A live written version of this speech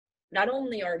not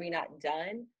only are we not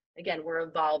done, again, we're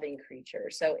evolving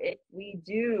creatures. So we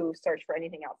do search for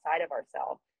anything outside of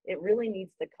ourselves. It really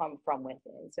needs to come from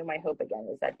within. So my hope again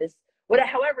is that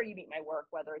however you meet my work,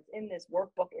 whether it's in this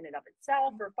workbook in and of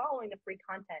itself or following the free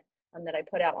content that I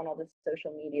put out on all the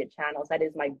social media channels, that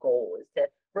is my goal, is to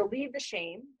relieve the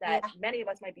shame that many of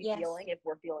us might be feeling if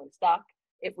we're feeling stuck,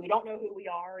 if we don't know who we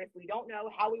are, if we don't know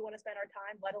how we want to spend our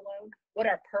time, let alone what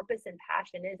our purpose and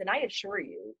passion is. And I assure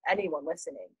you, anyone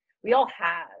listening, we all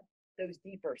have those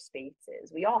deeper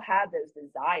spaces. We all have those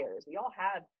desires. We all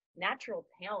have natural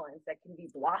talents that can be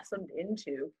blossomed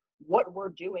into what we're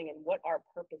doing and what our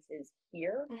purpose is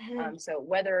here. So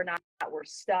whether or not we're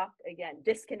stuck, again,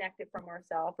 disconnected from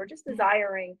ourselves, or just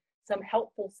desiring some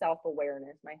helpful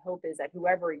self-awareness, my hope is that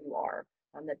whoever you are,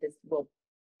 that this will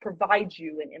provide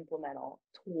you an implemental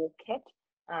toolkit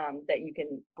that you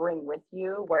can bring with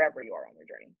you wherever you are on your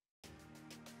journey.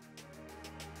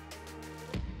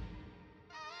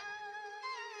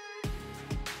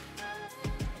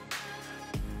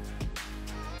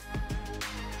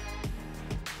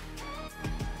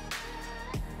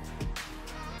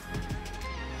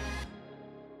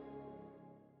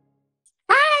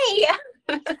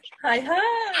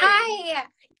 Hi.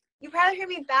 You probably heard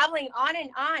me babbling on and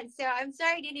on, so I'm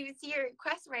sorry I didn't even see your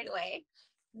request right away.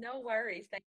 No worries.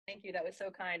 Thank you. That was so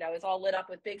kind. I was all lit up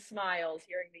with big smiles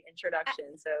hearing the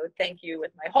introduction. So thank you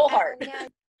with my whole heart. No,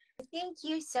 thank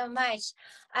you so much.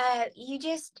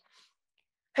 There's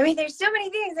so many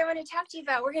things I want to talk to you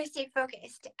about. We're going to stay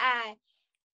focused.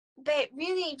 But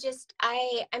really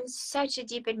I'm such a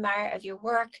deep admirer of your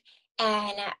work,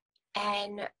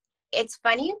 and it's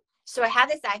funny. So I have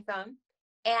this iPhone,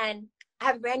 and I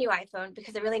have a brand new iPhone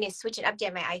because I really need to switch and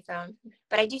update my iPhone,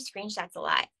 but I do screenshots a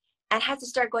lot. And I had to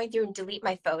start going through and delete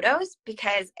my photos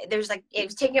because it was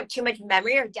taking up too much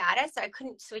memory or data, so I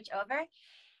couldn't switch over.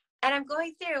 And I'm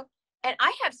going through, and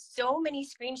I have so many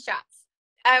screenshots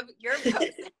of your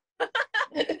posts.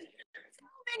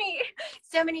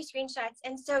 so many screenshots.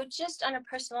 And so just on a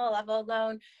personal level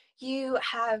alone, you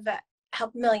have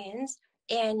helped millions,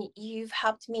 and you've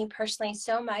helped me personally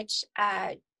so much.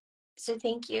 So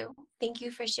thank you. Thank you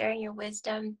for sharing your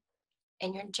wisdom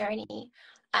and your journey.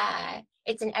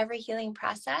 It's an ever healing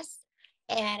process.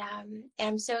 And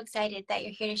I'm so excited that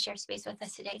you're here to share space with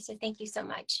us today. So thank you so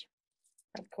much.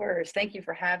 Of course. Thank you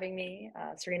for having me.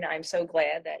 Serena, I'm so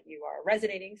glad that you are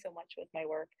resonating so much with my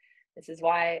work. This is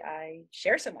why I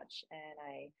share so much, and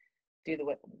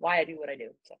why I do what I do.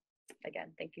 So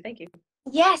again, thank you.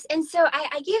 Yes. And so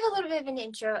I gave a little bit of an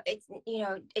intro. It's,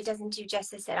 it doesn't do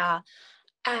justice at all.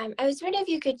 I was wondering if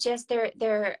you could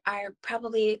there are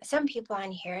probably some people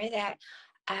on here that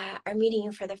are meeting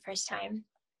you for the first time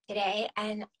today.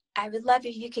 And I would love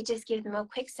if you could just give them a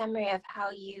quick summary of how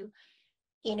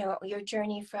your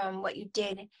journey from what you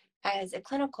did as a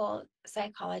clinical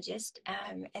psychologist,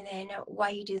 and then why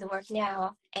you do the work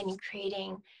now and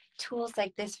creating tools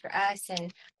like this for us.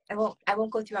 And I won't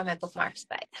go through all my bookmarks,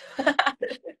 but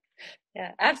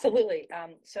Yeah, absolutely.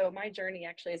 So my journey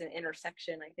actually is an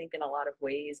intersection, I think, in a lot of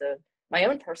ways of my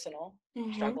own personal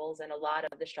struggles and a lot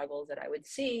of the struggles that I would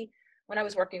see when I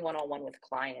was working one-on-one with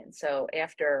clients. So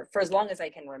for as long as I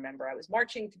can remember, I was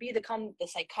marching to become the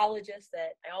psychologist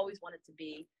that I always wanted to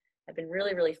be. I've been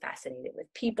really, really fascinated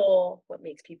with people, what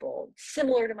makes people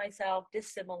similar to myself,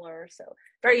 dissimilar. So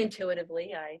very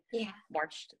intuitively, I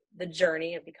marched the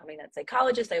journey of becoming that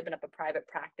psychologist. I opened up a private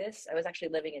practice. I was actually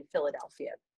living in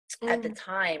Philadelphia at the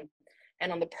time.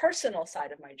 And on the personal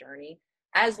side of my journey,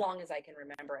 as long as I can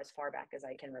remember, as far back as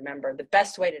I can remember, the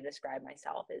best way to describe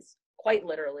myself is quite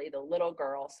literally the little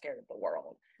girl scared of the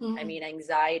world. I mean,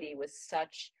 anxiety was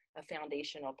such a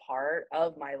foundational part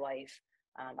of my life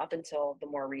up until the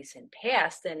more recent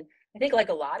past. And I think like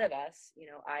a lot of us,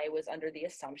 I was under the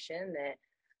assumption that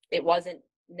it wasn't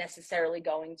necessarily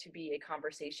going to be a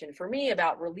conversation for me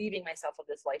about relieving myself of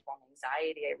this lifelong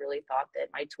anxiety. I really thought that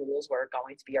my tools were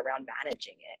going to be around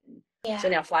managing it. And so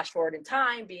now flash forward in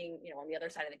time, being, on the other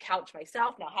side of the couch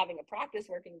myself, now having a practice,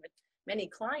 working with many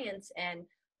clients. And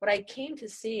what I came to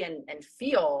see and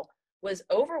feel was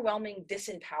overwhelming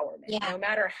disempowerment. No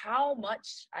matter how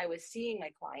much I was seeing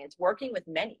my clients, working with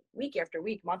many, week after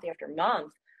week, month after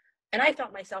month, and I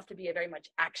felt myself to be a very much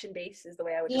action-based is the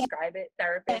way I would describe it,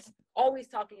 therapist, always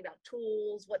talking about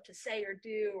tools, what to say or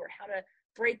do, or how to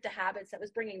break the habits. That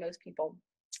was bringing most people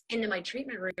into my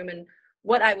treatment room. And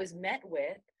what I was met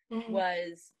with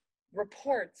was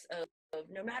reports of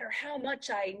no matter how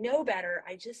much I know better,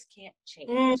 I just can't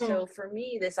change. So for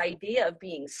me, this idea of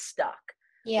being stuck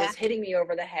was hitting me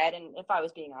over the head. And if I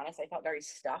was being honest, I felt very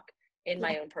stuck in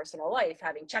my own personal life,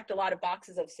 having checked a lot of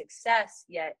boxes of success,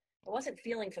 yet I wasn't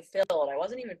feeling fulfilled. I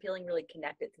wasn't even feeling really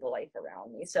connected to the life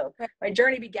around me. So Right. my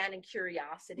journey began in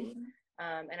curiosity.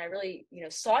 Mm-hmm. And I really,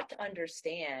 sought to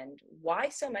understand why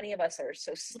so many of us are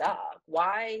so stuck.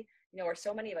 Why, are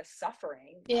so many of us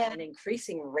suffering Yeah. at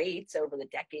increasing rates over the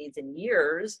decades and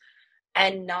years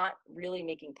and not really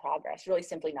making progress, really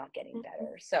simply not getting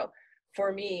better. So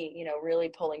for me, really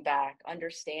pulling back,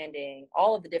 understanding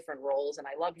all of the different roles. And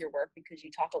I love your work because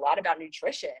you talk a lot about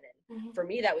nutrition. And for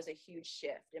me, that was a huge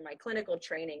shift. In my clinical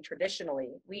training,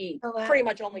 traditionally, we Oh, wow. pretty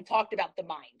much only talked about the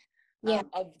mind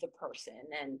of the person.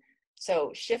 And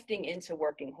so shifting into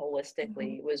working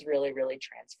holistically was really, really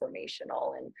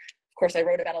transformational. And of course, I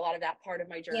wrote about a lot of that part of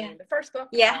my journey in the first book,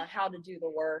 how to do the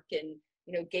work, and,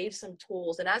 gave some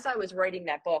tools. And as I was writing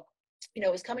that book,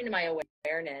 it was coming to my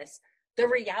awareness, the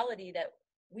reality that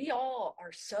we all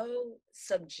are so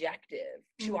subjective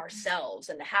to ourselves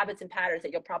and the habits and patterns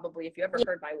that you'll probably, if you ever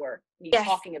heard my work, me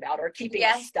talking about, or keeping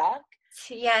us stuck.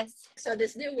 Yes. So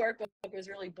this new workbook was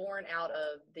really born out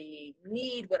of the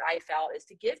need, what I felt is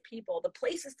to give people the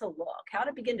places to look, how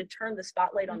to begin to turn the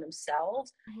spotlight on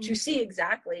themselves to see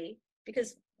exactly,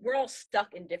 because we're all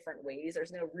stuck in different ways.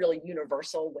 There's no really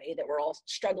universal way that we're all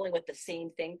struggling with the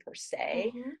same thing per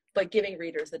se, but giving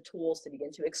readers the tools to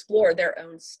begin to explore their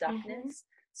own stuckness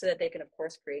so that they can, of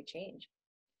course, create change.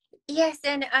 Yes.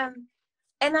 And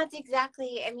that's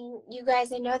exactly, I mean, you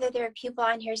guys, I know that there are people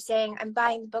on here saying, I'm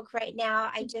buying the book right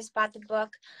now. I just bought the book.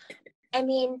 I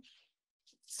mean,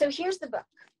 so here's the book.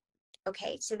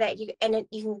 Okay, so that you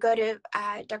can go to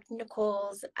Dr.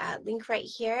 Nicole's link right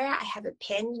here. I have it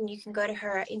pinned, and you can go to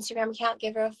her Instagram account,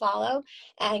 give her a follow,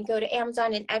 and go to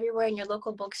Amazon and everywhere in your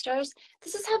local bookstores.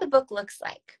 This is how the book looks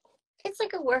like. It's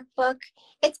like a workbook.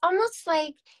 It's almost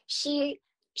like she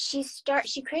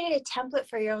created a template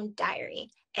for your own diary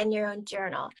and your own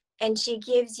journal, and she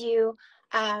gives you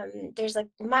there's like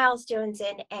milestones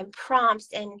and prompts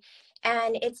and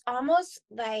it's almost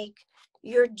like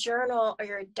your journal or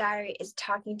your diary is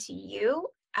talking to you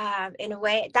in a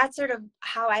way. That's sort of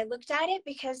how I looked at it,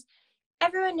 because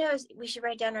everyone knows we should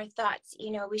write down our thoughts,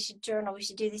 we should journal, we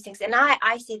should do these things. And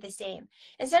I say the same.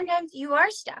 And sometimes you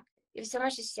are stuck. You have so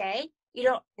much to say. You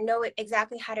don't know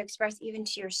exactly how to express even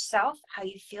to yourself how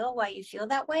you feel, why you feel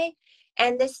that way.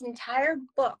 And this entire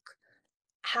book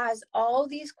has all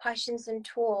these questions and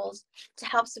tools to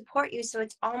help support you. So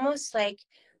it's almost like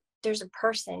there's a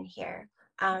person here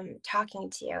talking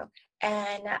to you,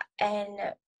 and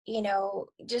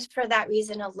just for that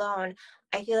reason alone,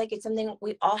 I feel like it's something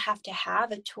we all have to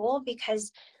have, a tool,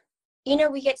 because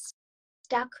we get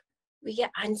stuck, we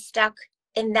get unstuck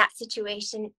in that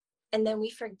situation, and then we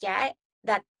forget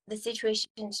that the situation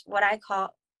is what I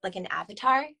call like an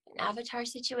avatar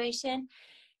situation.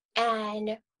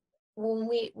 And when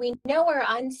we know we're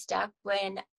unstuck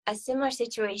when a similar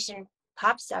situation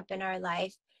pops up in our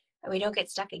life, and we don't get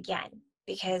stuck again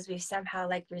because we've somehow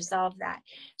like resolved that.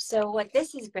 So what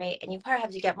this is great, and you probably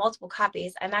have to get multiple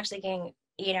copies. I'm actually getting,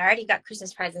 I already got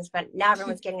Christmas presents, but now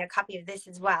everyone's getting a copy of this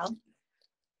as well,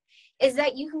 is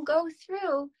that you can go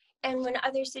through, and when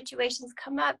other situations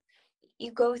come up,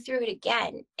 you go through it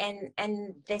again,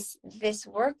 and this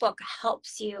workbook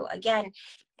helps you again.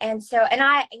 And so, and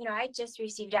I just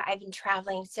received it. I've been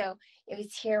traveling, so it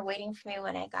was here waiting for me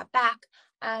when I got back.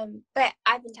 But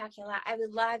I've been talking a lot. I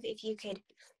would love if you could,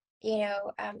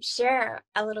 share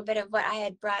a little bit of what I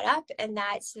had brought up, and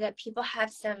that, so that people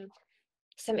have some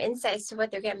insights to what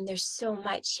they're getting. There's so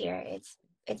much here.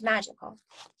 It's magical.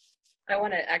 I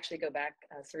want to actually go back,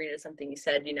 Serena, to something you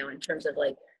said, in terms of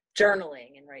like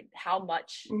journaling and how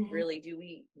much really do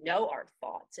we know our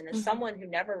thoughts? And as someone who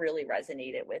never really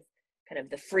resonated with kind of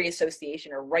the free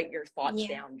association or write your thoughts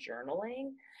down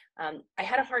journaling, I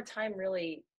had a hard time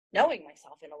really knowing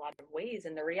myself in a lot of ways.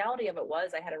 And the reality of it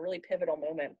was, I had a really pivotal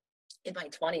moment in my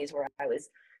 20s where I was,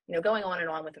 going on and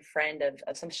on with a friend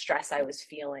of some stress I was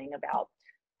feeling about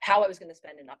how I was going to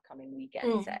spend an upcoming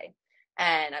weekend, say.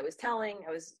 And I was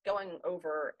going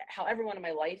over how everyone in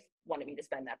my life wanted me to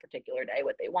spend that particular day,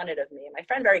 what they wanted of me. And my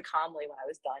friend very calmly, when I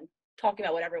was done talking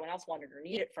about what everyone else wanted or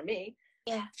needed from me,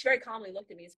 she very calmly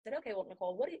looked at me and said, okay, well,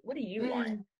 Nicole, what do you want?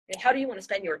 And how do you want to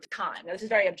spend your time? Now, this is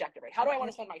very objective, right? How do I want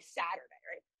to spend my Saturday,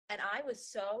 right? And I was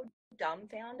so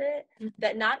dumbfounded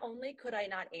that not only could I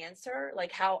not answer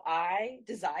like how I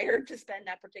desired to spend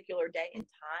that particular day and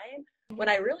time, when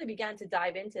I really began to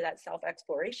dive into that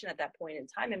self-exploration at that point in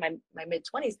time in my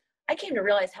mid-20s, I came to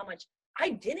realize how much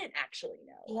I didn't actually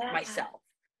know myself,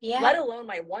 let alone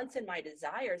my wants and my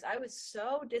desires. I was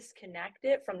so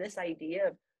disconnected from this idea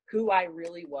of who I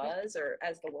really was, or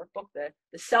as the workbook, the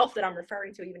self that I'm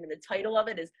referring to, even in the title of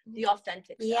it, is the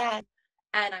authentic self.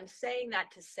 And I'm saying that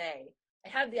to say, I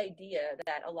have the idea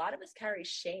that a lot of us carry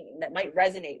shame that might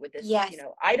resonate with this, Yes.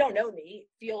 I don't know me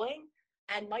feeling,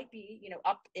 and might be,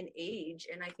 up in age.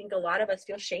 And I think a lot of us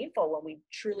feel shameful when we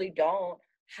truly don't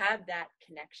have that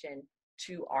connection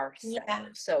to ourselves. Yeah.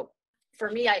 So for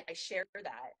me, I share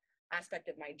that aspect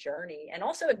of my journey and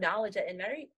also acknowledge that in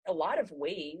a lot of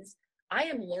ways, I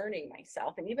am learning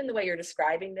myself. And even the way you're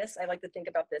describing this, I like to think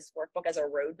about this workbook as a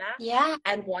roadmap. Yeah.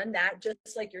 And one that,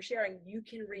 just like you're sharing, you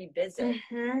can revisit.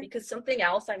 Mm-hmm. Because something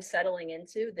else I'm settling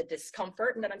into, the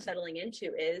discomfort that I'm settling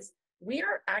into, is we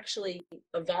are actually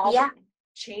evolving,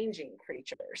 changing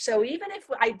creatures. So even if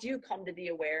I do come to the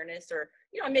awareness, or,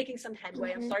 I'm making some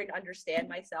headway, I'm starting to understand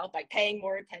myself by paying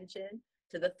more attention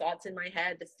to the thoughts in my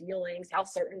head, the feelings, how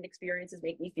certain experiences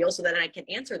make me feel, so that I can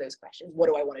answer those questions. What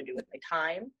do I want to do with my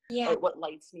time? Or what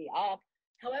lights me up?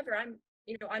 However, I'm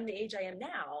the age I am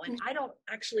now, and I don't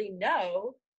actually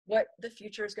know what the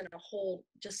future is going to hold,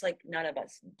 just like none of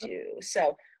us do.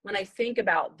 So when I think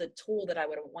about the tool that I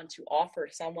would want to offer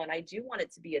someone, I do want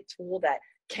it to be a tool that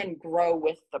can grow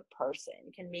with the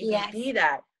person, can maybe be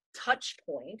that touch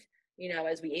point,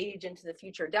 as we age into the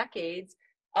future decades,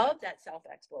 of that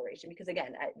self-exploration. Because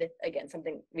again,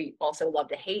 something we also love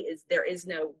to hate is there is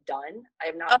no done. I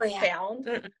have not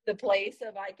found the place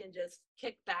of I can just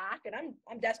kick back, and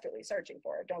I'm desperately searching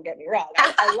for it. Don't get me wrong.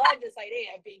 I love this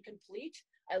idea of being complete.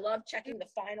 I love checking the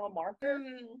final marker.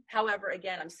 However,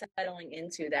 again, I'm settling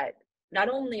into that. Not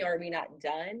only are we not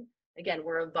done, again,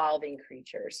 we're evolving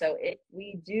creatures. So if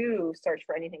we do search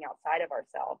for anything outside of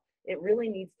ourselves, it really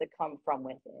needs to come from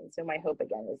within. So my hope,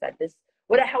 again, is that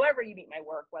however you meet my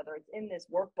work, whether it's in this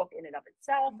workbook in and of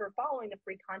itself or following the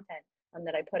free content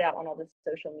that I put out on all the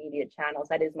social media channels,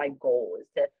 that is my goal, is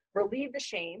to relieve the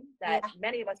shame that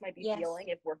many of us might be feeling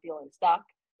if we're feeling stuck,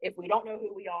 if we don't know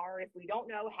who we are, if we don't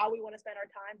know how we want to spend our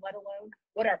time, let alone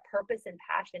what our purpose and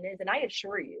passion is. And I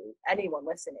assure you, anyone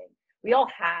listening, we all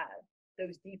have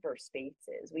those deeper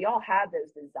spaces. We all have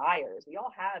those desires. We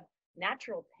all have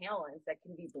natural talents that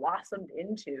can be blossomed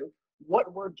into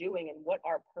what we're doing and what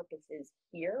our purpose is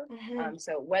here.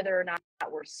 So whether or not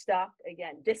we're stuck,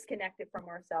 again, disconnected from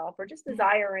ourselves, or just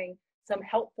desiring some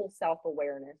helpful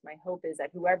self-awareness, my hope is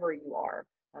that whoever you are,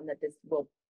 that this will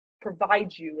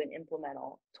provide you an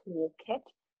implemental toolkit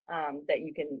that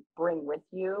you can bring with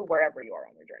you wherever you are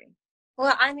on your journey.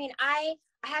 Well, I mean, I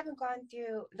haven't gone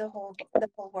through the whole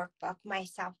workbook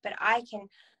myself, but I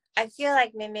feel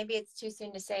like maybe it's too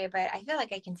soon to say, but I feel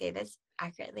like I can say this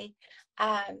accurately.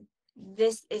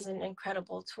 This is an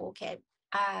incredible toolkit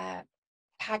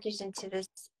packaged into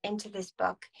this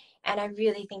book, and I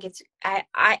really think it's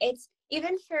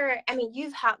even for, I mean,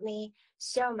 you've helped me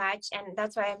so much, and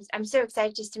that's why I'm so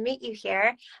excited just to meet you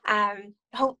here.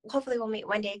 Hopefully we'll meet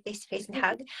one day face to face and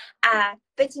hug.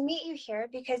 But to meet you here,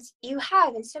 because you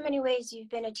have, in so many ways, you've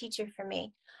been a teacher for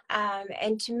me,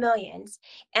 and to millions.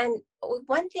 And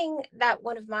one thing that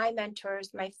one of my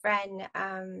mentors, my friend,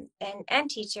 and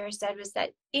teacher said was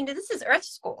that, this is Earth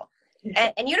School,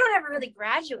 and you don't ever really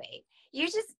graduate. You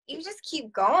just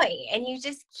keep going, and you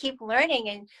just keep learning,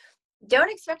 and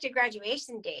don't expect a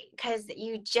graduation date, because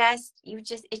you just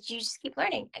keep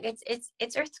learning.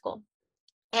 It's Earth School,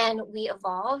 and we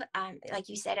evolve, like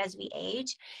you said, as we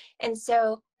age, and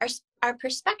so our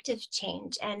perspectives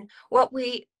change, and what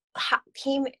we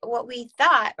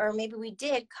thought, or maybe we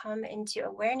did come into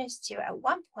awareness to at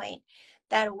one point,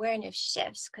 that awareness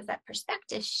shifts, because that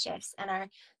perspective shifts and our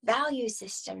value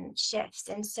system shifts.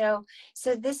 And so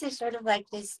this is sort of like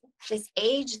this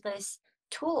ageless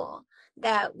tool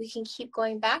that we can keep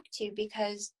going back to,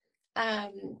 because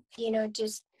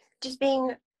just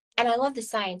being, and I love the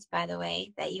science, by the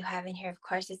way, that you have in here. Of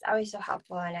course, it's always so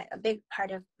helpful, and a big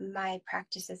part of my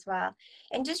practice as well.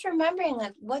 And just remembering,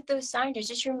 like, what those signs are,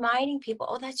 just reminding people,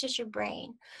 oh, that's just your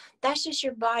brain. That's just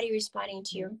your body responding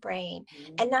to your brain,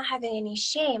 and not having any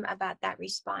shame about that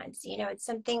response. It's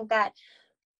something that,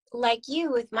 like you,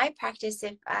 with my practice,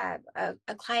 if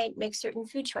a client makes certain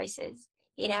food choices,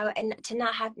 and to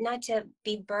not to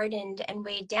be burdened and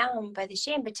weighed down by the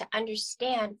shame, but to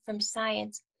understand from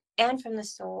science and from the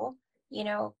soul,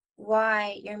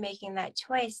 why you're making that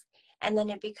choice. And then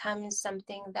it becomes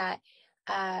something that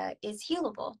is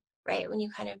healable, right? When you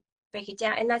kind of break it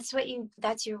down. And that's your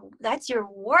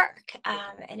work.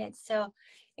 And it's so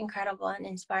incredible and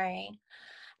inspiring.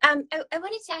 I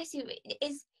wanted to ask you,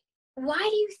 why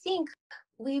do you think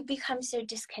we become so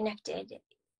disconnected?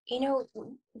 We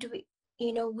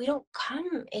don't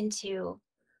come into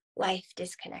life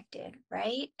disconnected,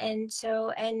 right? And so,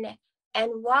 and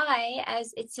why,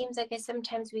 as it seems like as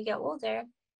sometimes we get older,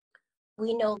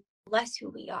 we know less who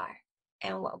we are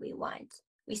and what we want.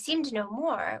 We seem to know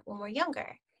more when we're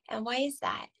younger. And why is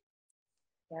that?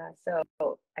 Yeah.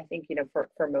 So I think,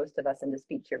 for most of us, and to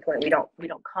speak to your point, we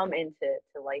don't come into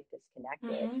life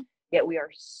disconnected, Mm-hmm. yet we are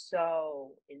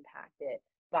so impacted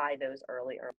by those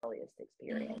earliest Mm-hmm.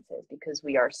 experiences, because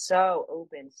we are so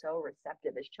open, so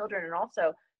receptive as children, and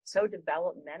also so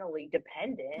developmentally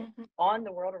dependent Mm-hmm. on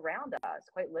the world around us.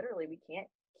 Quite literally, we can't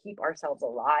keep ourselves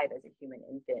alive as a human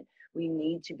infant. We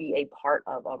need to be a part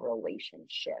of a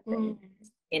relationship. And Mm-hmm.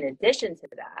 in addition to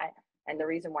that, and the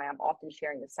reason why I'm often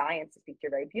sharing the science, to speak to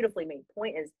your very beautifully made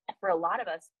point, is for a lot of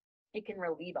us, it can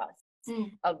relieve us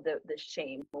Mm. of the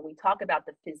shame. When we talk about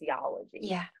the physiology,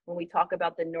 Yeah. when we talk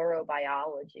about the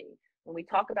neurobiology, when we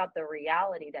talk about the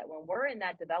reality that when we're in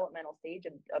that developmental stage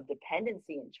of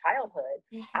dependency in childhood,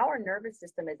 Mm-hmm. our nervous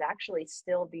system is actually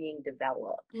still being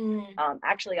developed. Mm.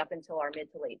 Actually, up until our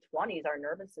mid to late 20s, our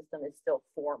nervous system is still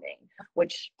forming,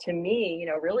 which to me,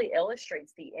 really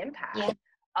illustrates the impact Yeah.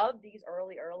 of these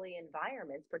early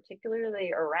environments,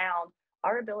 particularly around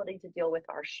our ability to deal with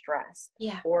our stress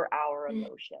Yeah. or our Mm-hmm.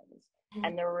 emotions.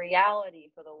 And the reality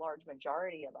for the large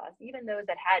majority of us, even those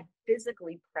that had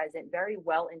physically present, very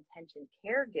well-intentioned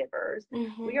caregivers,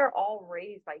 Mm-hmm. we are all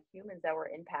raised by humans that were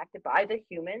impacted by the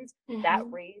humans that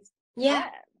Mm-hmm. raised Yeah.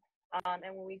 them.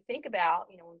 And when we think about,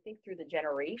 when we think through the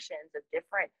generations of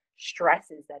different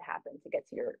stresses that happen, to get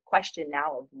to your question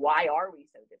now of why are we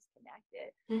so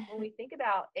disconnected, when Mm-hmm. we think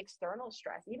about external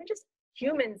stress, even just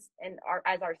humans and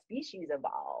as our species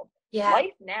evolved, Yeah.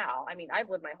 life now, I mean, I've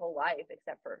lived my whole life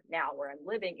except for now where I'm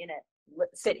living in a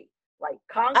city, like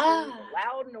concrete, Ah.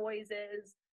 loud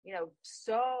noises,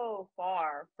 so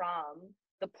far from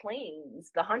the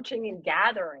plains, the hunting and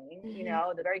gathering,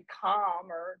 Mm-hmm. the very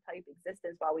calmer type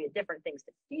existence. While we had different things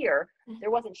to fear, Mm-hmm. there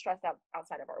wasn't stress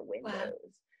outside of our Wow.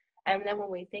 windows. And then when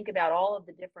we think about all of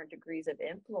the different degrees of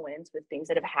influence with things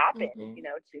that have happened, Mm-hmm.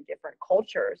 To different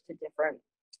cultures, to different,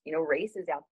 races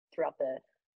out throughout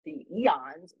the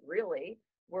eons, really,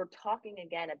 we're talking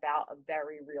again about a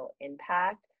very real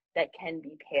impact that can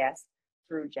be passed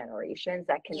through generations,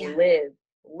 that can Yeah. live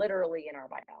literally in our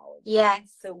biology.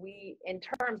 Yes. So we, in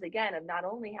terms again of not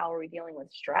only how are we dealing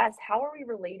with stress, how are we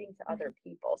relating to other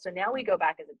people? So now we go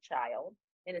back as a child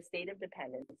in a state of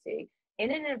dependency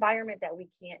in an environment that we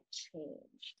can't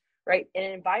change, right? In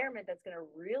an environment that's going to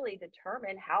really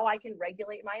determine how I can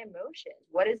regulate my emotions.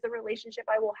 What is the relationship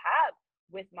I will have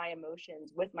with my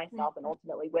emotions, with myself, and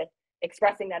ultimately with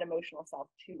expressing that emotional self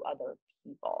to other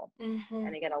people. Mm-hmm.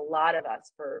 And again, a lot of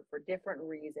us, for different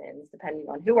reasons, depending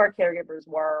on who our caregivers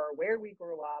were, where we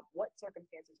grew up, what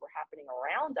circumstances were happening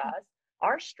around us,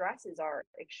 our stresses are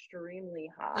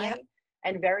extremely high. Yep.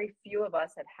 And very few of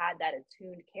us have had that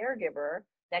attuned caregiver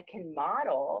that can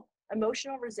model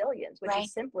emotional resilience, which Right.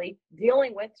 is simply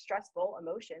dealing with stressful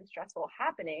emotions, stressful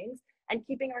happenings, and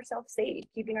keeping ourselves safe,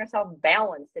 keeping ourselves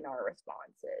balanced in our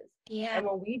responses. Yeah. And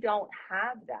when we don't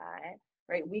have that,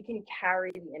 right, we can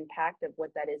carry the impact of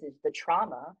what that is the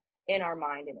trauma in our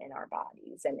mind and in our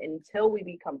bodies. And until we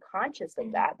become conscious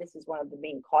of that, this is one of the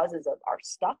main causes of our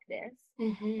stuckness.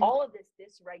 Mm-hmm. All of this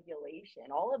dysregulation,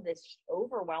 all of this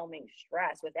overwhelming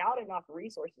stress without enough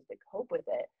resources to cope with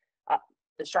it,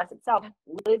 the stress itself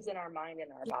lives in our mind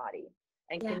and our body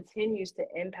and continues to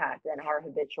impact then our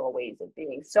habitual ways of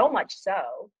being. So much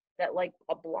so that, like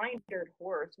a blinded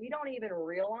horse, we don't even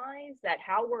realize that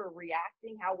how we're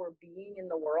reacting, how we're being in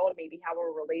the world, maybe how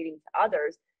we're relating to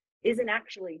others, isn't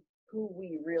actually who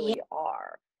we really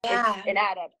are. Yeah. It's an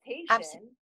adaptation, Absolutely.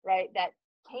 right, that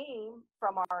came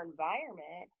from our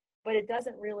environment, but it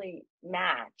doesn't really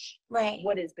match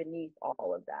what is beneath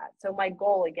all of that. So my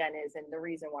goal again is, and the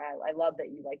reason why I love that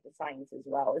you like the science as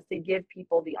well, is to give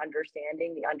people the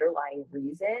understanding, the underlying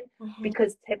reason,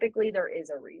 because typically there is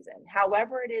a reason.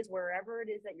 However it is, wherever it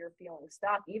is that you're feeling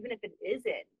stuck, even if it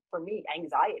isn't, for me,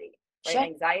 anxiety, right? Sure.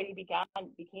 Anxiety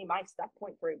became my stuck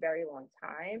point for a very long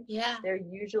time. Yeah. There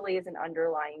usually is an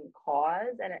underlying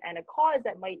cause and a cause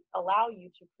that might allow you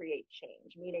to create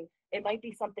change, meaning it might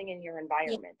be something in your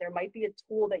environment. There might be a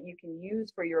tool that you can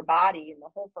use for your body. And the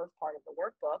whole first part of the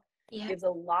workbook gives a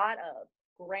lot of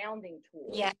grounding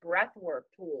tools, breath work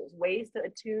tools, ways to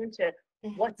attune to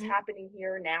what's happening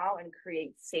here now and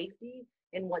create safety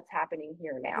in what's happening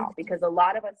here now. Because a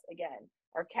lot of us, again,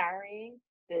 are carrying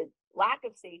the lack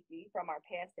of safety from our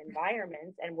past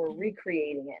environments, and we're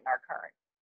recreating it in our current.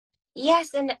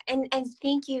 Yes, and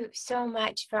thank you so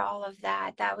much for all of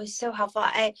that. That was so helpful.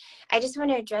 I just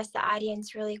want to address the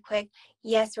audience really quick.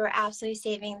 Yes, we're absolutely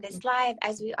saving this live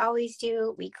as we always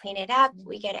do. We clean it up,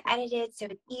 we get it edited so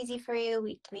it's easy for you.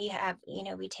 We have,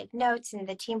 we take notes and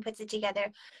the team puts it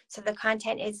together so the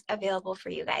content is available for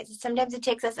you guys. Sometimes it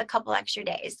takes us a couple extra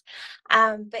days,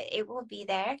 but it will be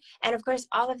there. And of course,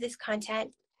 all of this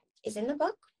content is in the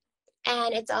book.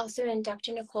 And it's also in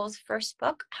Dr. Nicole's first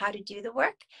book, How to Do the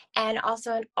Work, and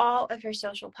also on all of her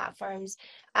social platforms.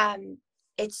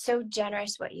 It's so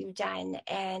generous what you've done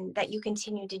and that you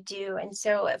continue to do. And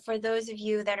so for those of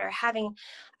you that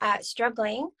are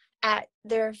struggling,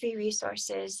 there are free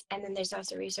resources, and then there's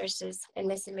also resources in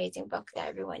this amazing book that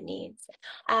everyone needs.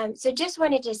 So just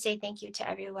wanted to say thank you to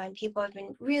everyone. People have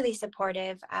been really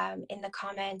supportive in the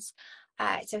comments.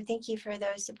 So thank you for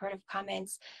those supportive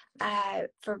comments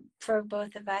for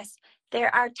both of us.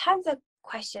 There are tons of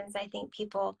questions I think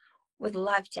people would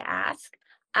love to ask.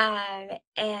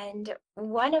 And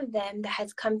one of them that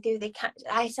has come through,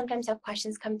 I sometimes have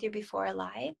questions come through before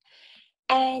live.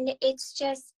 And it's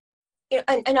just,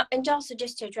 and also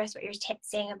just to address what you're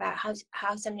saying about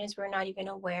how sometimes we're not even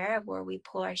aware of where we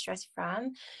pull our stress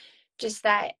from, just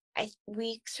that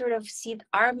we sort of see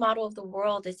our model of the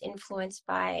world is influenced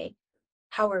by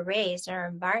how we're raised in our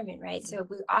environment, right? So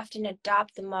we often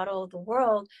adopt the model of the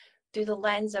world through the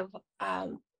lens of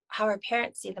how our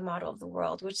parents see the model of the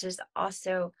world, which is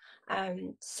also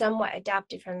somewhat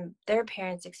adapted from their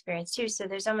parents' experience too. So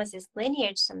there's almost this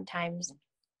lineage sometimes.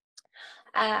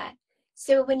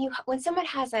 So when someone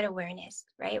has that awareness,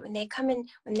 right? When they come in,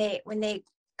 when they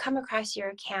come across your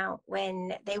account,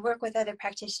 when they work with other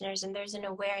practitioners, and there's an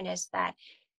awareness that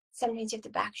sometimes you have to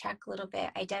backtrack a little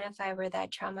bit, identify where that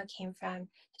trauma came from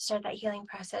to start that healing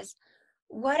process.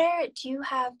 Do you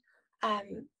have,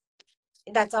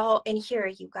 that's all in here,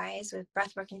 you guys, with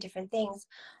breathwork and different things.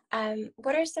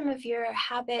 What are some of your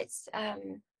habits?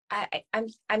 I'm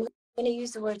going to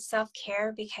use the word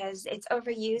self-care because it's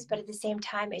overused, but at the same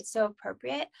time, it's so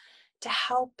appropriate to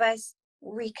help us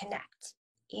reconnect,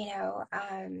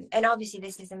 and obviously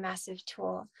this is a massive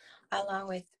tool along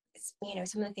with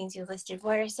some of the things you listed.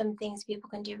 What are some things people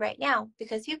can do right now,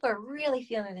 because people are really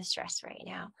feeling the stress right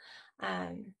now?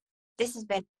 This has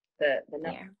been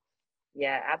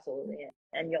yeah, absolutely.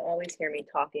 And you'll always hear me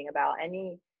talking about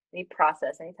any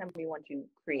process. Anytime we want to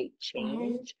create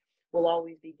change, we'll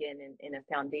always begin in a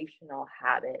foundational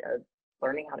habit of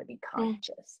learning how to be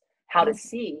conscious, how to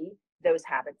see those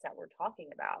habits that we're talking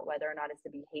about, whether or not it's the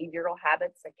behavioral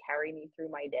habits that carry me through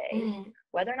my day,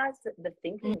 whether or not it's the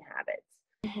thinking habits.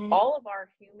 All of our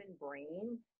human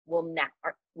brain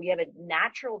we have a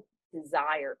natural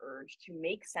desire, urge to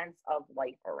make sense of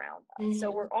life around us. So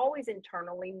we're always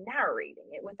internally narrating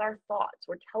it with our thoughts.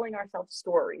 We're telling ourselves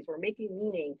stories. We're making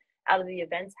meaning out of the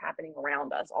events happening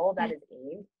around us. All of that is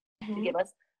aimed to give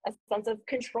us a sense of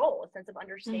control, a sense of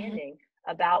understanding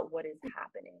about what is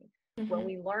happening. When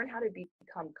we learn how to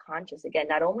become conscious, again,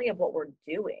 not only of what we're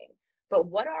doing, but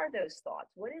what are those thoughts?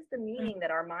 What is the meaning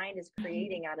that our mind is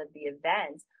creating out of the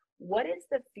events? What is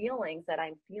the feelings that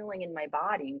I'm feeling in my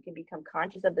body? We can become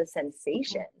conscious of the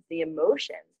sensations, the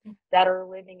emotions that are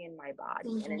living in my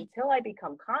body. And until I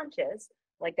become conscious,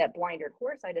 like that blinded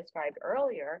horse I described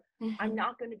earlier, I'm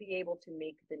not going to be able to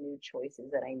make the new choices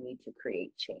that I need to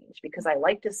create change, because I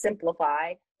like to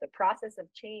simplify the process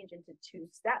of change into 2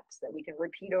 steps that we can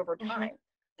repeat over time.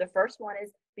 The first one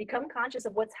is become conscious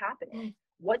of what's happening.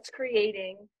 What's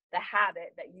creating the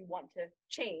habit that you want to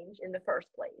change in the first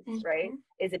place, right?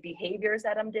 Is it behaviors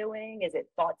that I'm doing? Is it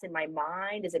thoughts in my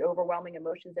mind? Is it overwhelming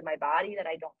emotions in my body that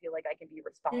I don't feel like I can be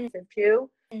responsive to?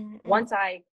 Once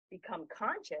I become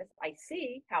conscious, I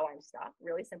see how I'm stuck,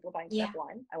 really simplifying step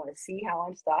 1. I want to see how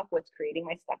I'm stuck, what's creating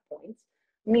my stuck points.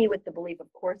 Me with the belief,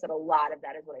 of course, that a lot of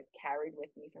that is what I've carried with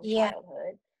me from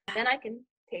childhood. Then I can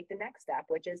take the next step,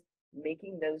 which is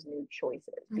making those new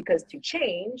choices. Because to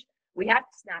change, we have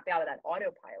to snap out of that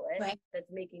autopilot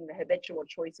that's making the habitual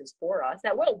choices for us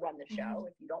that will run the show.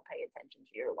 If you don't pay attention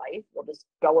to your life, we'll just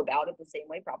go about it the same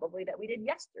way probably that we did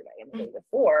yesterday and the day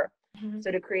before.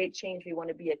 So to create change, we want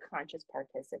to be a conscious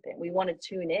participant. We want to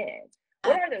tune in.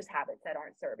 What are those habits that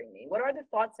aren't serving me? What are the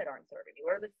thoughts that aren't serving me?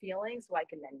 What are the feelings, so I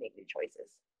can then make new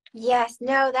choices? Yes,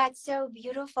 no, that's so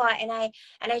beautiful. And I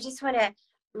just want to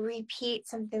repeat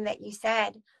something that you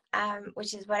said,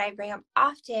 which is what I bring up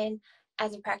often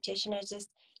as a practitioner, is just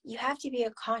you have to be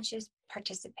a conscious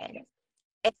participant.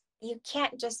 You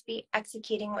can't just be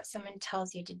executing what someone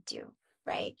tells you to do,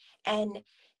 right? And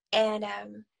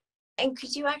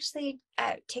could you actually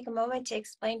take a moment to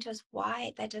explain to us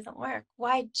why that doesn't work?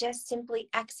 Why just simply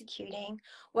executing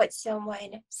what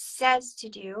someone says to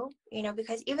do,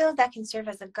 because even though that can serve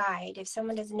as a guide, if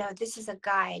someone doesn't know this is a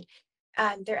guide,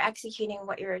 they're executing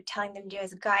what you're telling them to do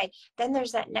as a guide, then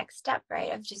there's that next step,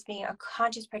 right, of just being a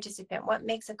conscious participant. What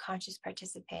makes a conscious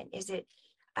participant? Is it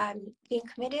being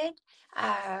committed?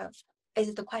 Is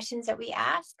it the questions that we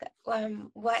ask?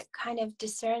 What kind of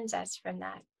discerns us from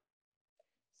that?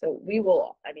 So we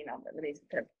will, let me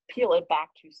kind of peel it back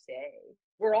to say,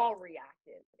 we're all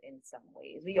reactive in some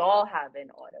ways. We all have an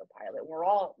autopilot.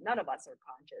 None of us are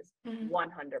conscious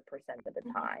 100% of the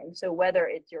time. So whether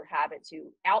it's your habit to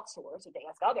outsource or to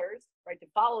ask others, right, to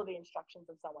follow the instructions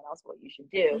of someone else what you should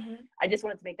do, I just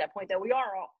wanted to make that point that we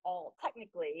are all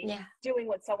technically doing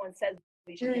what someone says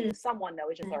we should do. Someone, though,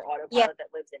 is just our autopilot that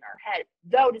lives in our head.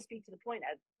 Though, to speak to the point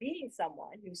of being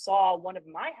someone who saw one of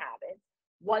my habits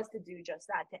was to do just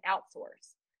that, to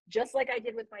outsource. Just like I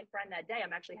did with my friend that day.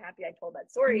 I'm actually happy I told that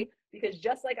story, because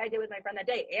just like I did with my friend that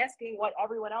day, asking what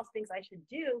everyone else thinks I should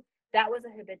do, that was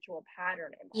a habitual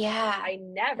pattern in my life. I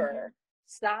never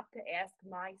stopped to ask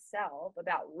myself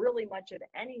about really much of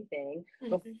anything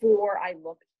before I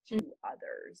looked to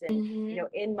others. And, you know,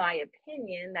 in my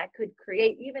opinion, that could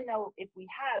create, even though if we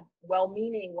have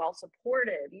well-meaning,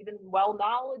 well-supportive, even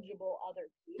well-knowledgeable other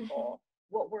people,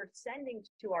 what we're sending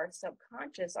to our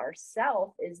subconscious,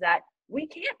 ourself, is that we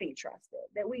can't be trusted,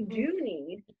 that we do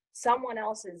need someone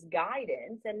else's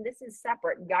guidance. And this is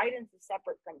separate. Guidance is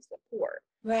separate from support.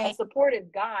 A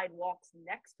supportive guide walks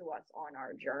next to us on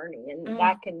our journey, and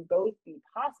that can both be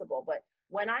possible. But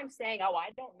when I'm saying, oh,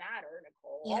 I don't matter,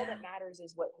 Nicole, all that matters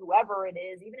is what whoever it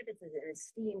is, even if it's an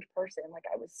esteemed person, like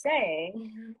I was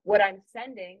saying, what I'm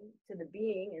sending to the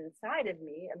being inside of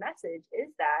me, a message, is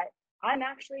that I'm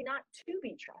actually not to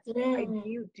be trusted.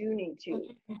 You do need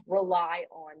to rely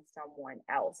on someone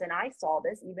else. And I saw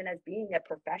this even as being a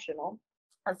professional,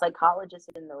 a psychologist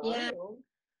in the room,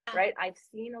 right? I've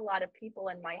seen a lot of people,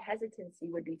 and my hesitancy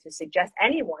would be to suggest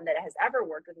anyone that has ever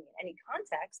worked with me in any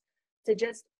context to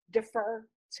just defer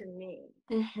to me.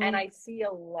 And I see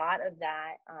a lot of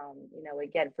that, you know,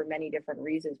 again, for many different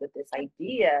reasons, with this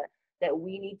idea that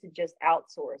we need to just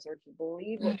outsource or to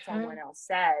believe what someone else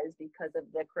says because of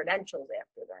the credentials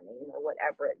after their name or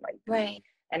whatever it might be.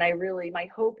 And my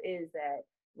hope is that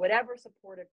whatever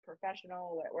supportive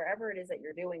professional, wherever it is that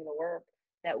you're doing the work,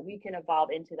 that we can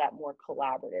evolve into that more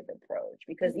collaborative approach,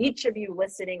 because each of you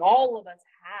listening, all of us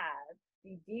have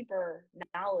the deeper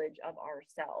knowledge of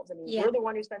ourselves. I mean, we're the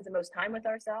one who spends the most time with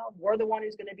ourselves. We're the one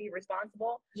who's going to be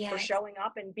responsible for showing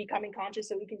up and becoming conscious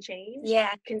so we can change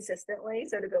consistently.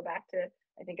 So to go back to,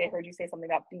 I think I heard you say something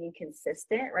about being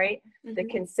consistent, right? The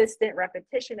consistent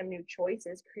repetition of new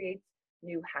choices creates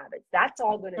new habits. That's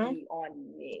all going to be on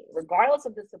me, regardless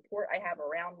of the support I have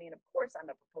around me. And of course, I'm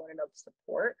a proponent of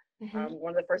support. One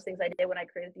of the first things I did when I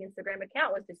created the Instagram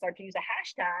account was to start to use a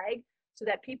hashtag so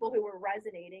that people who were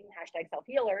resonating, hashtag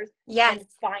SelfHealers, can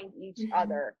find each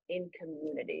other in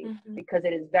community, because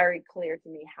it is very clear to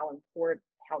me how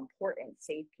important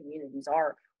safe communities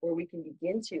are, where we can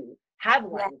begin to have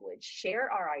language,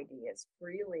 share our ideas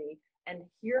freely, and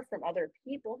hear from other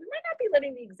people who might not be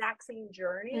living the exact same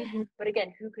journey, but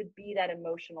again, who could be that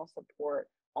emotional support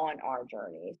on our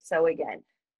journey. So again,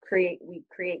 we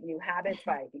create new habits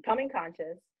by becoming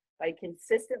conscious, by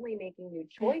consistently making new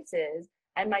choices.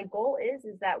 And my goal is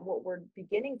that what we're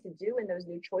beginning to do in those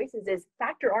new choices is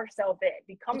factor ourselves in,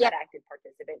 become that active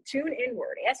participant, tune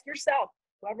inward, ask yourself,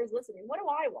 whoever's listening, what do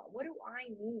I want? What do I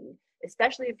need?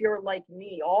 Especially if you're like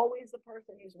me, always the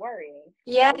person who's worrying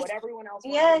about what everyone else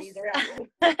wants needs around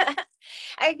you.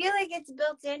 I feel like it's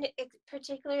built in,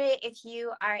 particularly if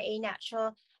you are a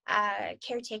natural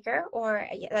caretaker, or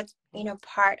that's, you know,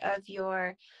 part of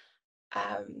your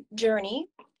journey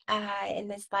in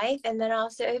this life. And then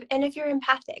also, and if you're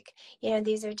empathic, you know,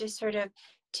 these are just sort of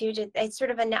it's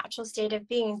sort of a natural state of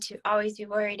being to always be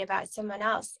worried about someone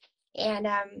else. And,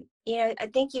 you know, I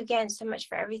thank you again so much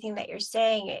for everything that you're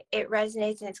saying. It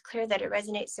resonates, and it's clear that it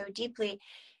resonates so deeply.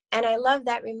 And I love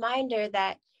that reminder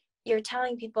that you're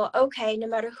telling people, okay, no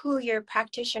matter who your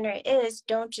practitioner is,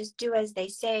 don't just do as they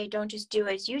say, don't just do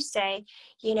as you say,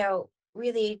 you know,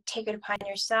 really take it upon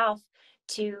yourself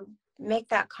to make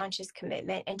that conscious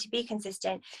commitment and to be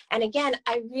consistent. And again,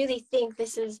 I really think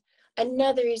this is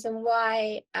another reason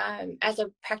why, as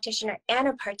a practitioner and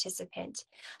a participant,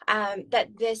 that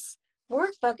this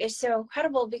workbook is so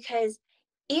incredible, because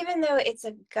even though it's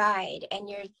a guide and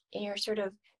you're sort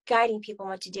of guiding people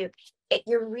what to do,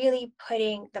 you're really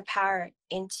putting the power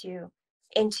into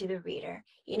the reader,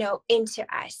 you know, into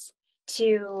us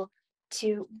to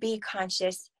be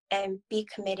conscious and be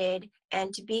committed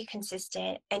and to be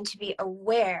consistent and to be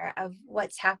aware of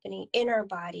what's happening in our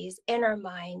bodies, in our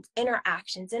minds, in our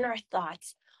actions, in our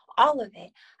thoughts, all of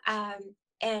it.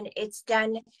 And it's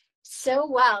done so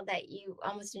well that you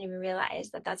almost didn't even realize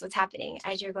that that's what's happening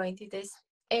as you're going through this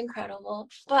incredible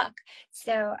book.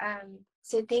 So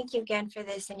thank you again for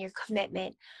this and your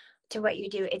commitment to what you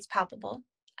do. It's palpable.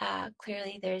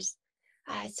 Clearly there's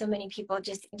so many people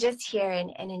just here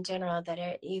and in general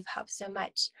that you've helped so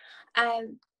much.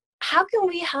 How can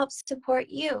we help support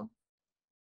you?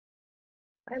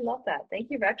 I love that. Thank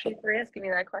you actually for asking me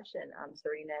that question,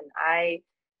 Serena. And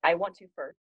I want to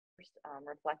first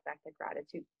reflect back the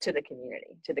gratitude to the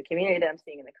community that I'm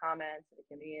seeing in the comments, to the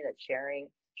community that's sharing,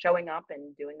 showing up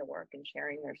and doing the work and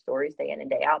sharing their stories day in and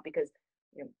day out. Because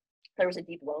you know, there was a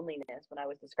deep loneliness when I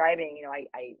was describing.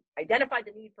 I identified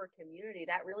the need for community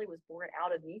that really was born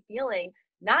out of me feeling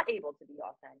not able to be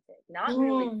authentic, not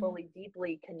really fully,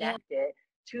 deeply Yeah. connected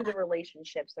to the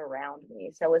relationships around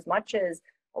me. So as much as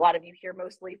a lot of you hear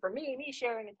mostly from me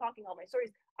sharing and talking all my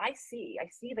stories, I see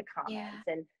the comments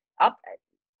and up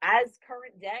as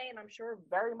current day, and I'm sure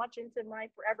very much into my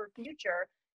forever future,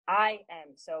 I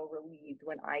am so relieved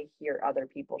when I hear other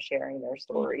people sharing their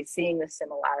stories, seeing the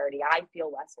similarity. I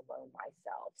feel less alone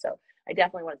myself. So I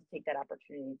definitely wanted to take that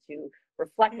opportunity to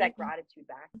reflect that gratitude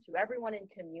back to everyone in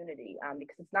community,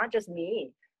 because it's not just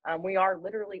me. We are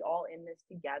literally all in this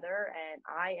together, and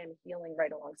I am healing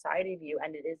right alongside of you,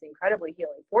 and it is incredibly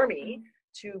healing for me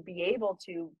to be able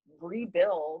to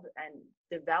rebuild and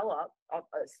develop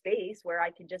a space where I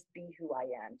can just be who I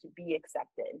am, to be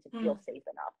accepted, and to feel safe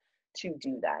enough to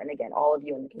do that. And again, all of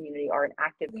you in the community are an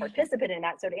active participant in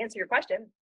that. So to answer your question,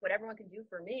 what everyone can do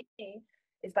for me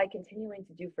is by continuing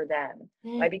to do for them,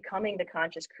 by becoming the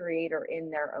conscious creator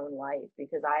in their own life.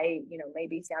 Because I,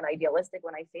 maybe sound idealistic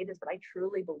when I say this, but I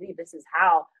truly believe this is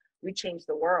how we change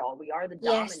the world. We are the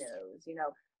dominoes,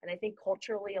 and I think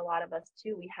culturally, a lot of us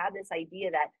too, we have this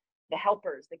idea that the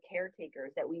helpers, the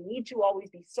caretakers, that we need to always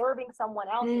be serving someone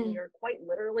else. And we are quite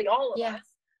literally, all of us,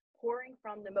 pouring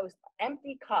from the most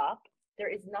empty cup. There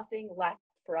is nothing left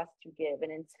for us to give.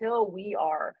 And until we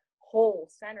are whole,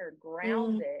 centered,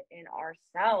 grounded in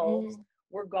ourselves,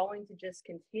 we're going to just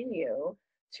continue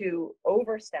to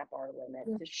overstep our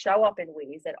limits, to show up in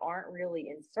ways that aren't really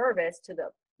in service to the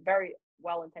very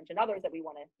well-intentioned others that we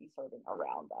want to be serving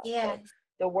around us. So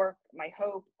the work, my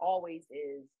hope always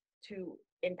is to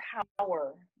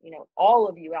empower, all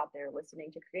of you out there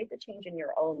listening, to create the change in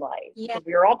your own life. Because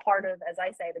we are all part of, as I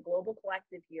say, the global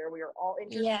collective here. We are all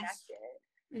interconnected.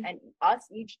 And us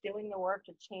each doing the work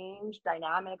to change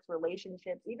dynamics,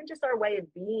 relationships, even just our way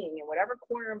of being in whatever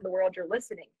corner of the world you're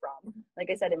listening from, like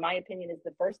I said, in my opinion, is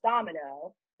the first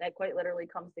domino that quite literally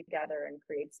comes together and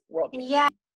creates world change.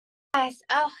 Yes.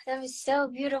 Oh, that was so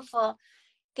beautiful.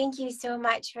 Thank you so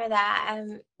much for that.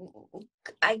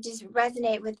 I just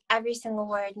resonate with every single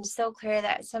word, and so clear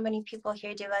that so many people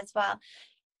here do as well.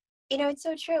 It's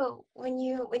so true. When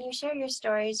you share your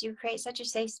stories, you create such a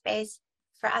safe space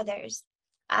for others.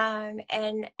 And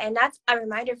that's a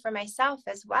reminder for myself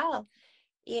as well.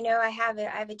 I have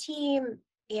a team.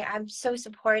 I'm so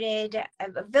supported. I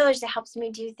have a village that helps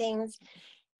me do things,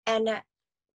 and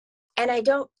I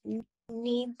don't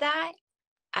need that.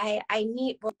 I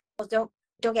need, well,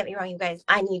 don't get me wrong, you guys.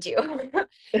 I need you.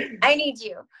 I need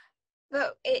you.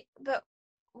 But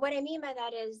what I mean by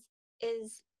that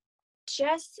is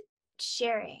just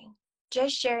sharing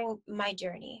my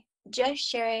journey, just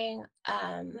sharing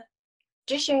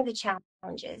the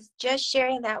challenges, just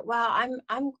sharing that, wow,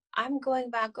 I'm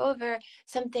going back over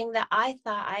something that I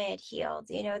thought I had healed.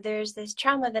 There's this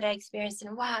trauma that I experienced,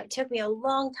 and wow, it took me a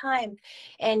long time,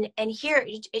 and here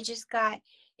it just got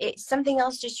it, something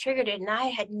else just triggered it, and I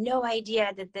had no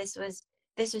idea that this was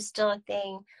still a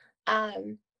thing.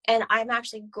 And I'm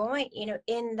actually going,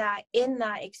 in that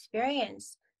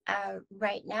experience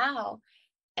right now.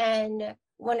 And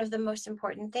one of the most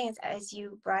important things, as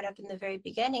you brought up in the very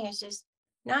beginning, is just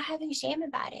not having shame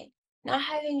about it, not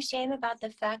having shame about the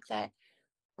fact that,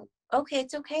 okay,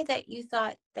 it's okay that you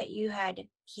thought that you had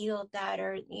healed that,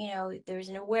 or, there's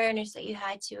an awareness that you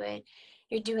had to it.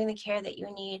 You're doing the care that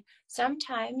you need.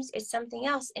 Sometimes it's something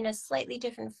else in a slightly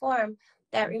different form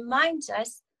that reminds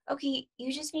us, okay,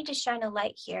 you just need to shine a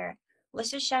light here.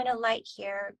 Let's just shine a light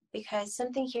here because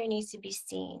something here needs to be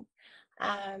seen.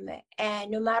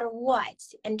 And no matter what,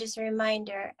 and just a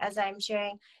reminder, as I'm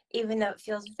sharing, even though it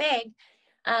feels vague,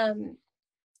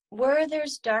 where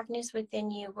there's darkness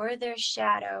within you, where there's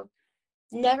shadow,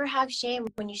 never have shame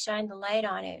when you shine the light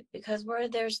on it, because where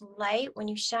there's light, when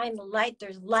you shine the light,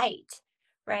 there's light,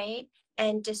 right?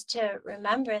 And just to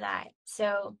remember that.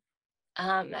 So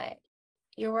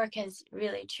your work has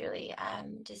really, truly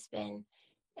just been,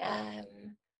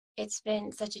 it's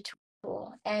been such a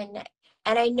tool. And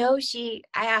I know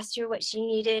I asked her what she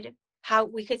needed, how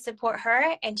we could support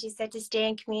her, and she said to stay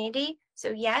in community. So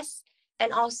yes,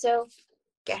 and also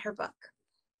get her book.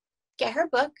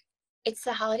 It's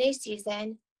the holiday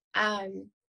season.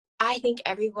 I think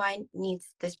everyone needs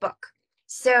this book.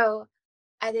 So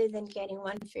other than getting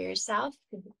one for yourself,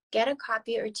 get a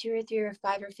copy, or 2 or 3 or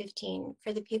 5 or 15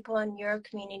 for the people in your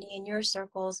community, in your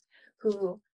circles,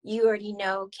 who you already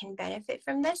know can benefit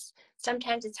from this.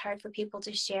 Sometimes it's hard for people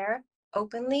to share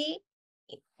openly,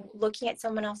 looking at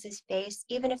someone else's face,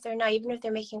 even if they're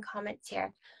making comments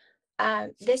here.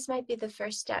 This might be the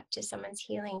first step to someone's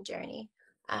healing journey,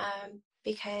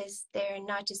 because they're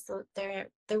not just, they're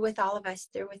with all of us.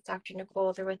 They're with Dr.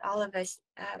 Nicole. They're with all of us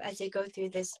as they go through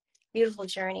this beautiful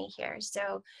journey here.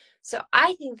 So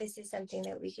I think this is something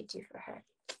that we could do for her.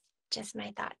 Just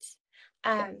my thoughts.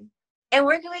 And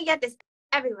where can we get this?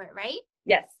 Everywhere, right?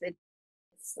 Yes, it's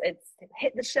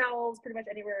hit the shelves pretty much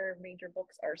anywhere major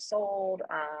books are sold.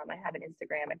 I have an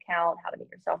Instagram account,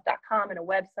 howtomeetyourself.com, and a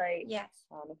website. Yes.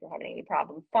 If you're having any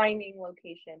problem finding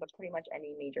location, but pretty much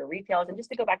any major retailers. And just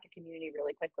to go back to community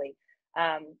really quickly,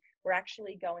 we're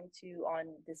actually going to,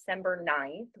 on December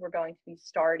 9th, we're going to be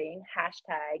starting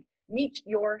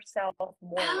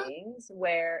 #MeetYourselfMornings,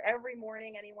 where every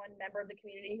morning anyone member of the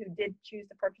community who did choose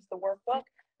to purchase the workbook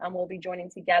will be joining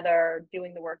together,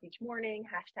 doing the work each morning,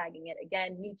 hashtagging it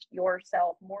again, Meet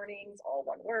Yourself Mornings, all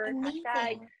one word, Amazing.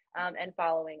 hashtag, and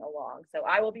following along. So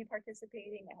I will be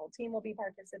participating, my whole team will be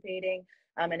participating.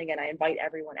 And again, I invite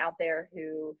everyone out there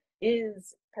who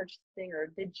is purchasing or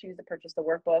did choose to purchase the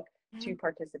workbook to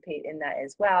participate in that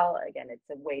as well. Again, it's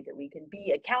a way that we can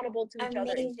be accountable to each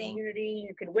other in community.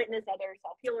 You can witness other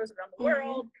self-healers around the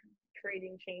world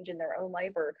creating change in their own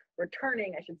life, or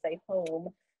returning, I should say,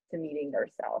 home to meeting their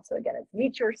self. So again, it's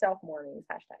Meet Yourself Mornings,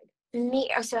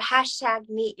 hashtag. So hashtag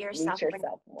Meet Yourself. Meet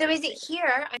Yourself Mornings. So is it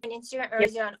here on Instagram, or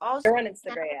is it on all? They're on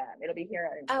Instagram. It'll be here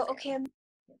on Instagram. Oh, okay.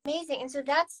 Amazing. And so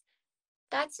that's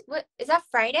what is that,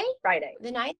 Friday? Friday.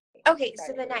 The 9th? Okay, Friday,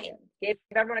 so the 9th. Give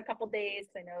everyone a couple days.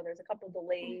 I know there's a couple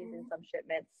delays in some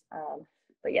shipments.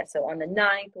 But yeah, so on the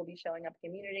 9th, we'll be showing up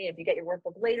community. If you get your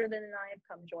workbook later than the 9th,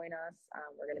 come join us.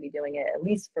 We're going to be doing it at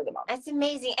least for the month. That's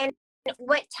amazing. And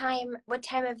what time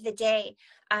of the day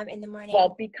in the morning?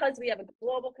 Well, because we have a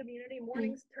global community,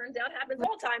 mornings turns out happens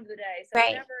all times of the day. So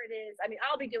whenever it is, I mean,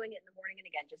 I'll be doing it in the morning. And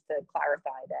again, just to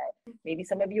clarify that maybe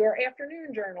some of you are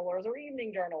afternoon journalers or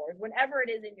evening journalers, whenever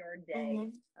it is in your day.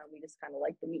 We just kind of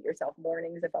like to Meet Yourself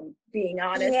Mornings, if I'm being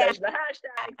honest. There's the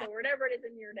hashtag. So whatever it is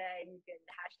in your day, you can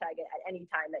hashtag it at any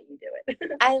time that you do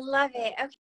it. I love it.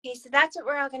 Okay, so that's what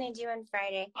we're all going to do on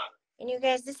Friday. And you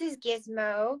guys, this is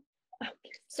Gizmo.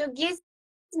 So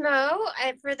Gizmo,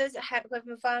 for those that have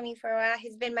been following me for a while,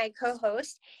 has been my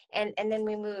co-host, and then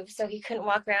we moved, so he couldn't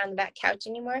walk around the back couch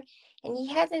anymore, and he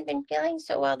hasn't been feeling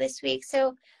so well this week.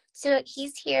 So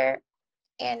he's here,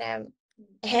 and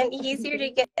he's here to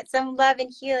get some love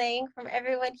and healing from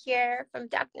everyone here, from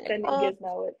Dr. Nicole. Sending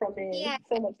Gizmo it from me. Yeah.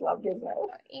 So much love, Gizmo.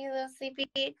 You little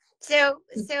sleepy. So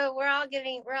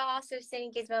we're also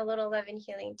sending Gizmo a little love and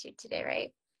healing too today,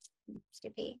 right?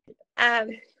 Skippy.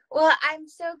 Well, I'm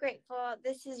so grateful.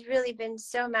 This has really been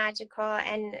so magical,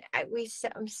 and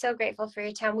I'm so grateful for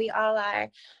your time. We all are.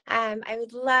 I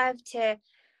would love to,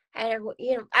 I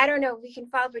don't know, we can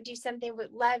follow up or do something.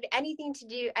 Would love anything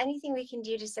we can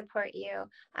do to support you.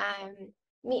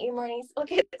 Meet Your Mornings.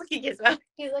 Look at Gizmo.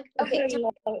 You look okay.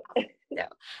 So,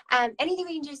 anything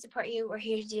we can do to support you, we're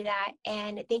here to do that.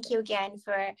 And thank you again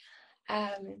for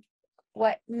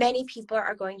what many people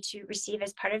are going to receive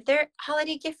as part of their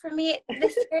holiday gift from me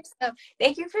this year. So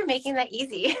thank you for making that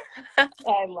easy.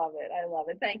 I love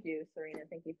it. Thank you, Serena.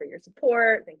 Thank you for your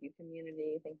support. Thank you,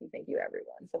 community. Thank you,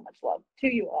 everyone. So much love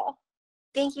to you all.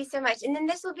 Thank you so much. And then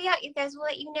this will be out, you guys. We'll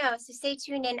let you know. So stay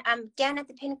tuned. And down at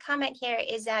the pinned comment here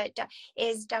is Dr.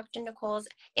 Nicole's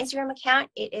Instagram account.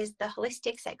 It is the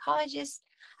Holistic Psychologist.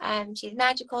 She's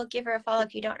magical. Give her a follow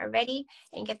if you don't already,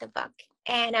 and get the book.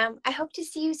 And I hope to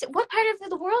see you. What part of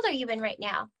the world are you in right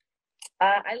now?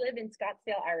 I live in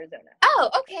Scottsdale, Arizona. Oh,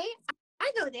 okay.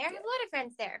 I go there. I have a lot of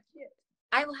friends there. Yeah.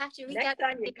 I will have to reach out. Next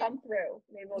time you come through,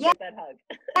 maybe we'll get that hug.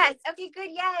 Yes. Okay, good.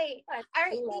 Yay. All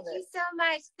right. Thank you so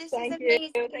much. This is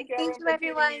amazing. Thank you,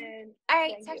 everyone. All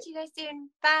right. Talk to you guys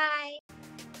soon. Bye.